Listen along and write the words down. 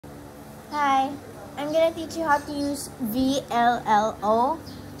Hi, I'm gonna teach you how to use VLLO.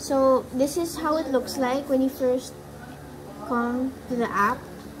 So this is how it looks like when you first come to the app.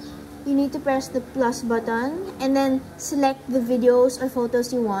 You need to press the plus button and then select the videos or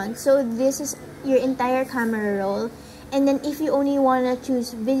photos you want. So this is your entire camera roll. And then if you only want to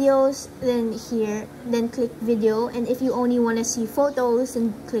choose videos, then here, then click video. And if you only want to see photos,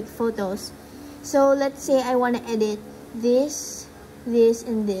 then click photos. So let's say I want to edit this,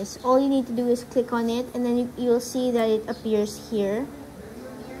 and this. All you need to do is click on it, and then you'll see that it appears here.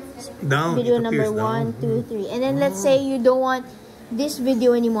 Down. Video number 1, 2, 3. And then let's say you don't want this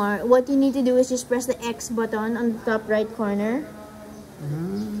video anymore. What you need to do is just press the X button on the top right corner.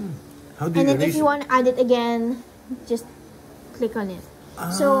 How do you and then if you want to add it again, just click on it.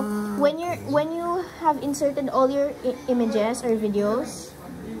 So when you have inserted all your images or videos,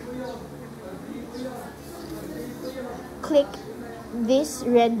 click this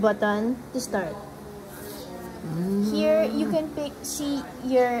red button to start. Here you can see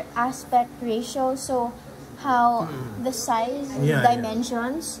your aspect ratio, so how the size,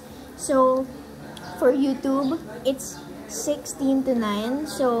 dimensions. So for YouTube, it's 16:9.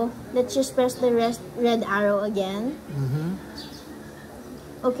 So let's just press the red arrow again.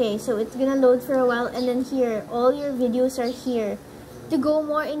 Okay, so it's gonna load for a while, and then here, all your videos are here. To go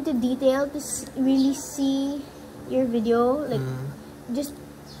more into detail, to really see your video, like just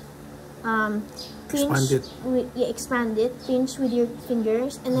expand it, pinch with your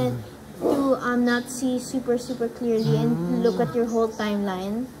fingers, and then to not see super clearly and look at your whole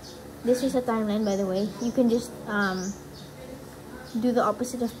timeline. This is a timeline, by the way. You can just do the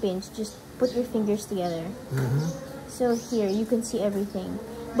opposite of pinch, just put your fingers together. So here you can see everything,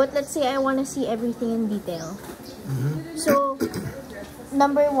 but let's say I want to see everything in detail. So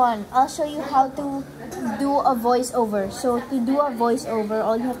number 1, I'll show you how to do a voiceover. So to do a voiceover,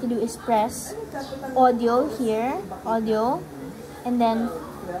 all you have to do is press audio here, audio, and then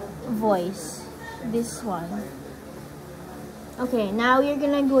voice, this one. Okay, now you're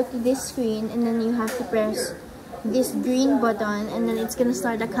gonna go to this screen, and then you have to press this green button, and then it's gonna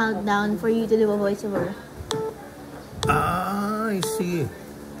start a countdown for you to do a voiceover. I see.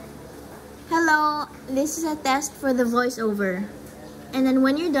 Hello, this is a test for the voiceover. And then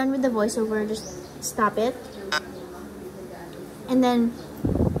when you're done with the voiceover, just stop it. And then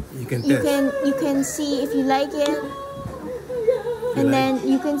you can see if you like it. And then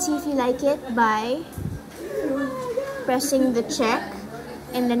you can see if you like it by pressing the check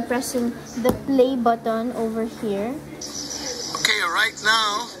and then pressing the play button over here. Okay, right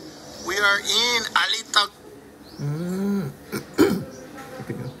now we are in Alitag.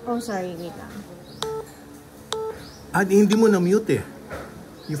 Oh, sorry, wait lang. Hindi mo na-mute eh.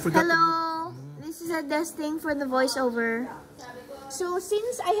 You forgot. Hello, this is a testing for the voiceover. So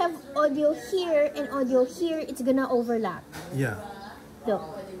since I have audio here and audio here, it's gonna overlap. Yeah. Look,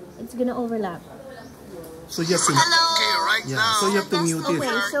 it's gonna overlap. So you have to. Okay, right now. So you have to mute it.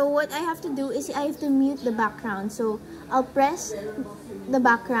 Okay, so what I have to do is I have to mute the background. So I'll press the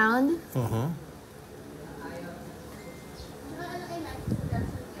background.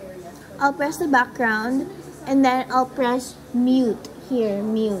 I'll press the background, and then I'll press mute here,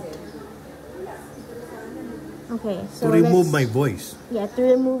 mute. Okay, so to remove my voice. Yeah, to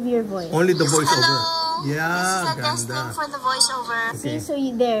remove your voice. Only the voiceover. Hello. Yeah, this is a testing for the voiceover. Okay. See, so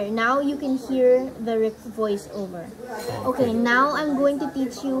there. Now you can hear the voiceover. Okay, now I'm going to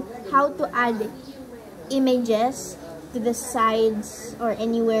teach you how to add images to the sides or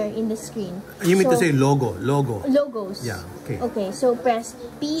anywhere in the screen. You mean to say logo? Logos. Yeah, okay. Okay, so press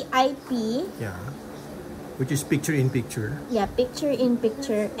PIP. Yeah. Which is picture in picture. Yeah, picture in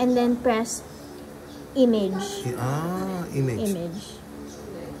picture. And then press image. Image. Image.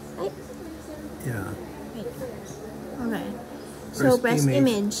 Yeah. Okay. So press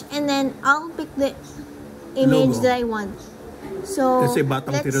image. And then I'll pick the image that I want. So let's say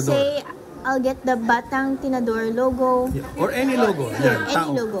Batang Tirador. Say I'll get the Batang Tinador logo. Yeah. Or any logo. Yeah,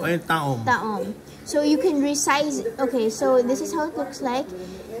 any logo. Or taom. Taom. So you can resize. Okay, so this is how it looks like.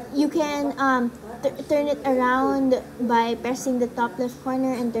 You can turn it around by pressing the top left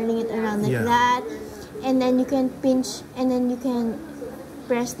corner and turning it around like that. And then you can pinch, and then you can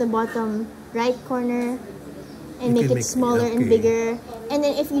press the bottom right corner and make it smaller and bigger. And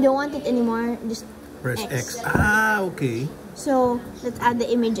then if you don't want it anymore, just press X. Okay. So let's add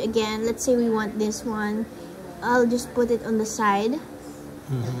the image again. Let's say we want this one. I'll just put it on the side.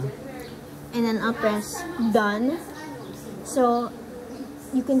 And then I'll press done. So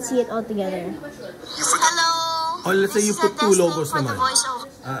you can see it all together. Hello. Or let's say you put 2 logos naman.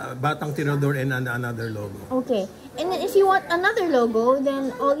 Batang Tirador and another logo. Okay. And then if you want another logo,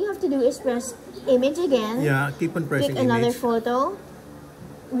 then all you have to do is press image again. Yeah, keep on pressing Click another image. photo.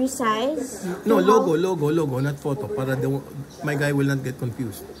 Resize. No, logo, not photo. Para my guy will not get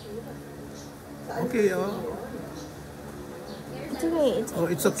confused. Okay, It's okay.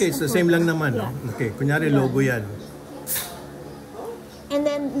 it's okay. It's the same lang naman. Yeah. No? Okay, kunyari logo yan. And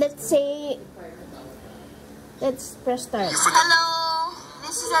then let's press start. Hello,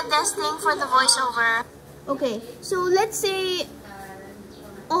 this is a testing for the voiceover. Okay, so let's say,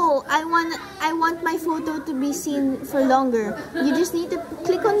 oh, I want my photo to be seen for longer. You just need to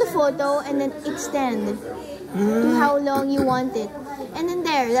click on the photo and then extend to how long you want it. And then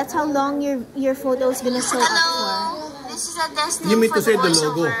there, that's how long your photo is gonna show up for. This is a testing You mean for to say the the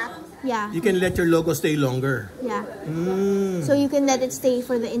logo? Yeah. You can let your logo stay longer. Yeah. So you can let it stay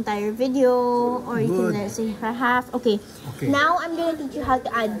for the entire video, or you can let it stay for half. Okay. Now I'm gonna teach you how to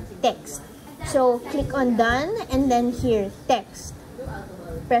add text. So click on done, and then here text.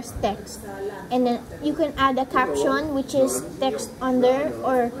 Press text, and then you can add a caption, which is text under,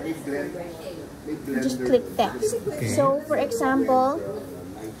 or just click text. So for example,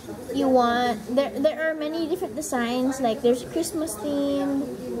 you want there are many different designs, like there's Christmas theme,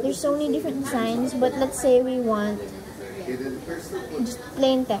 there's so many different designs, but let's say we want just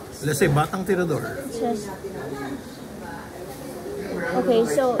plain text. Let's say Batang Tirador. Okay,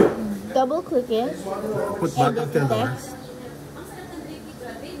 so double click it, Put Batang edit the Tirador. text.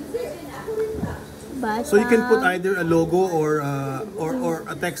 So you can put either a logo or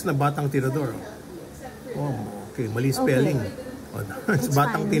a text na Batang Tirador. Oh, okay, mali spelling. Oh, it's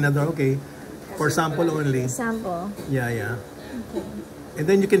Batang Tirador, okay. For sample only. Sample. Yeah. Okay. And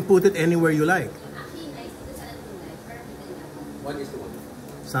then you can put it anywhere you like.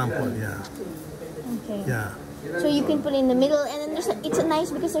 Sample, yeah. Okay. Yeah. So you can put it in the middle, and then it's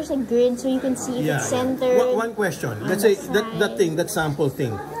nice because there's a grid, so you can see if it's centered. One question. Let's say that sample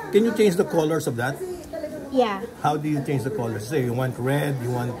thing. Can you change the colors of that? Yeah. How do you change the colors? Say you want red,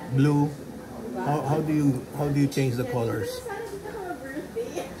 you want blue. How do you change the colors?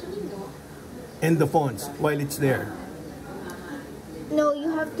 And the fonts while it's there. No,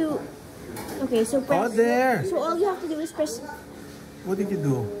 you have to. Okay, so press. Oh, there. So all you have to do is press. What did you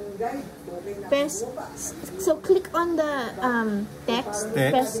do? Press. So click on the text.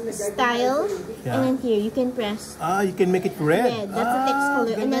 Press style, and then here you can press. You can make it red. That's the text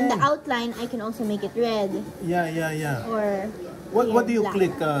color, and then the outline I can also make it red. Yeah. Or. What do you black.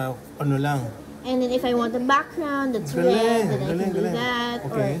 click? Ano lang? And then if I want a background that's red, then I can do that.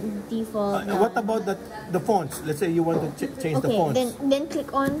 Okay. Or default. What about the fonts? Let's say you want to change the fonts. Then click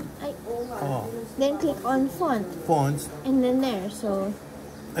on. Then click on font. Fonts. And then there. So.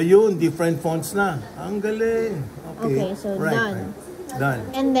 Ayun, different fonts na. Ang galing. Okay, so done. Done.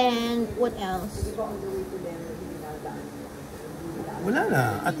 And then what else? Wala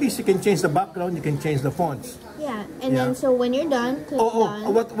na. At least you can change the background, you can change the fonts. Yeah, and then so when you're done, click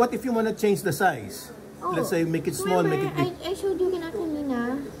done. What if you want to change the size? Let's say make it small, make it big. I showed you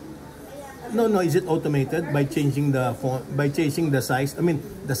kanina. No, is it automated by changing the font, by changing the size? I mean,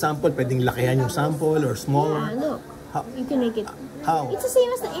 the sample, pwedeng lakihan yung sample or smaller. Yeah, look. You can make it. How? It's the same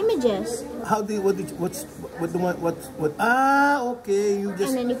as the images. How do you, what? Okay, you just.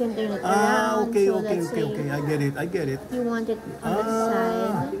 And then you can turn it around. Okay. So Okay. I get it. You want it on the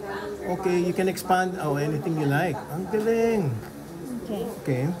side. Okay, you can expand. Anything you like. Ang galing.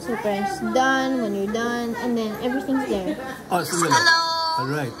 Okay. So press done when you're done, and then everything's there. Hello. All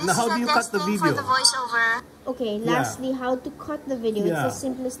right. Now, how do you cut the video? Okay, lastly, how to cut the video. It's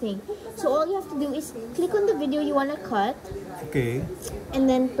the simplest thing. So all you have to do is click on the video you want to cut. Okay. And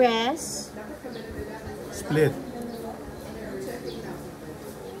then press split.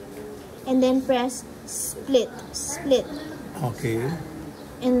 And then press split. Okay.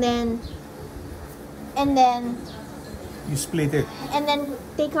 And then you split it. And then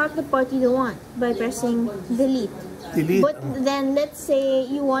take out the part you don't want by pressing delete. But then let's say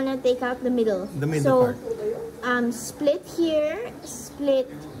you want to take out the middle. The middle part. Split here,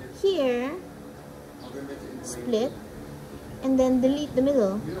 split, and then delete the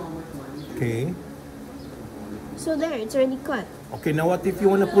middle. Okay. So there, it's already cut. Okay, now what if you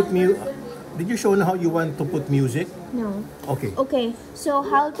want to put music? Did you show how you want to put music? No. Okay. Okay, so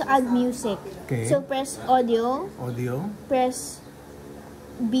how to add music. Okay. So press audio. Press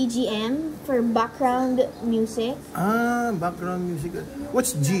BGM for background music. Background music.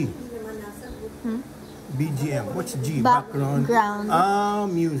 What's G? BGM. What's G? Background.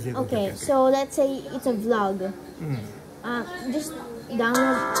 Music. Okay, so let's say it's a vlog. Just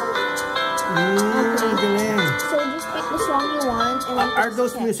download. Galing. So just pick the song you want and then Are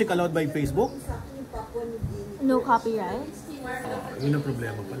those check. music allowed by Facebook? No copyright. Yun ang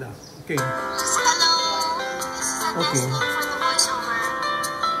problema pala. Okay. Hello. This is a Okay. testing for the voiceover.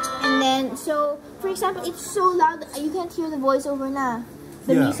 And then, so, for example, it's so loud, you can't hear the voiceover na.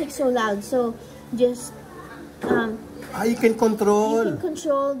 The Yeah. music's so loud, so just, You can control. you can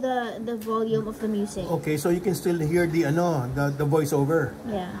control the volume of the music. Okay, so you can still hear the voiceover.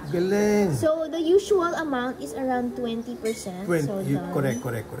 Yeah. Galing. So, the usual amount is around 20%. So, Correct.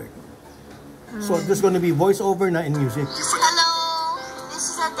 So there's going to be voiceover na in music. Hello. This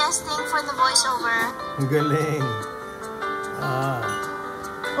is a testing for the voiceover. Galing.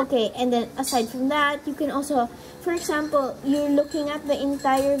 okay, and then aside from that, you can also, for example, you're looking at the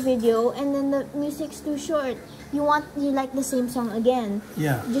entire video and then the music's too short. You like the same song again.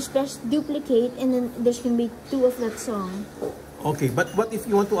 Yeah. Just press duplicate and then there's going to be 2 of that song. Okay, but what if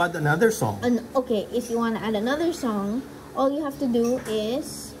you want to add another song? Okay, if you want to add another song, all you have to do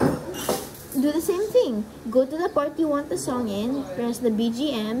is do the same thing. Go to the part you want the song in, press the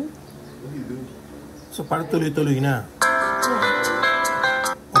BGM. So para tuloy-tuloy na.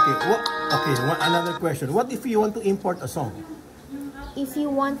 Yeah. Okay, another question. What if you want to import a song? If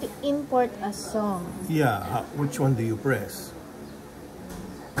you want to import a song. Yeah, which one do you press?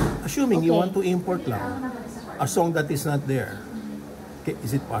 Assuming you Okay. want to import lang a song that is not there. Okay,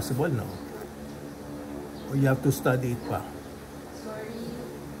 is it possible? No. Or you have to study it pa?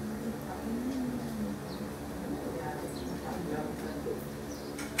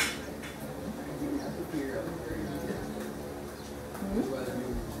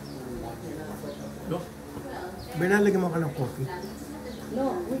 Binalagyan mo ka ng coffee.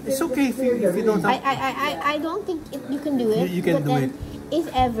 It's okay if you don't have... I don't think you can do it. You can but do then,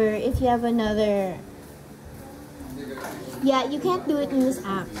 it. If you have another... Yeah, you can't do it in this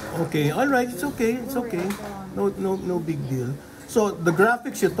app. Okay, all right, it's okay. No big deal. So the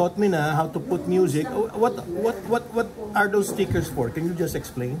graphics you taught me na how to put music. What are those stickers for? Can you just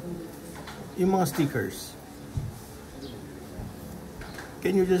explain? Yung mga stickers.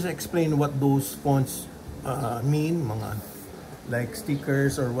 Can you just explain what those fonts mean? Mga like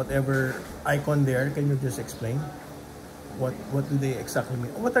stickers or whatever icon there. Can you just explain? What do they exactly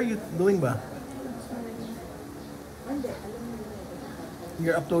mean? What are you doing ba?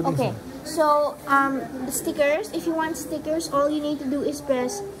 You're uploading. Okay, so the stickers, if you want stickers, all you need to do is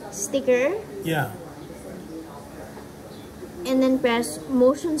press sticker. Yeah. And then press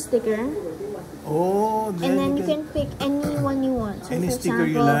motion sticker. Oh, And then you can pick any one you want. So any for sticker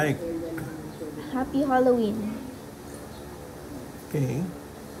you example, like. Happy Halloween. Okay.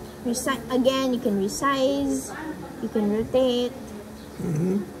 Again, you can resize, you can rotate.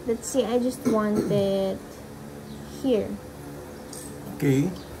 Let's see, I just want it here. Okay.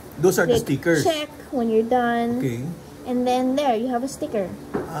 Those are the Click stickers. check when you're done. Okay. And then there, you have a sticker.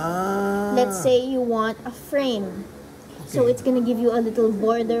 Let's say you want a frame. So Okay. it's gonna give you a little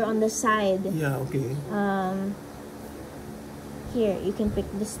border on the side. Yeah, okay. Here, you can pick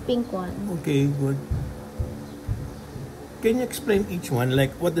this pink one. Okay, good. Can you explain each one?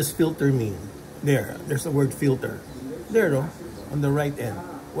 Like, what does filter mean? There's the word filter. There, no? On the right end.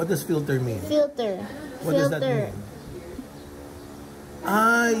 What does filter mean? Filter. What does that mean?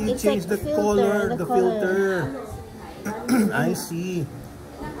 You It's change like the filter, color, the the color. filter. I see.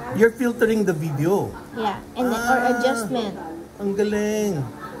 You're filtering the video. Yeah, and then, or adjustment. Ang galing.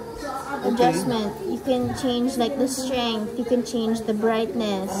 Adjustment. You can change like the strength. You can change the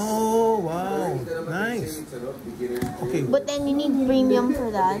brightness. Oh, wow. Nice. Okay. But then you need premium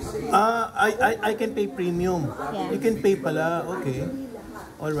for that. I can pay premium. Yeah. You can pay pala. Okay.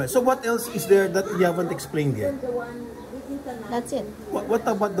 All right. So what else is there that you haven't explained yet? That's it. What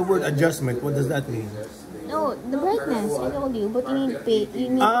about the word adjustment? What does that mean? No, the brightness. I told you, but you need to pay. You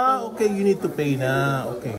need to pay. Okay. You need to pay na. Okay.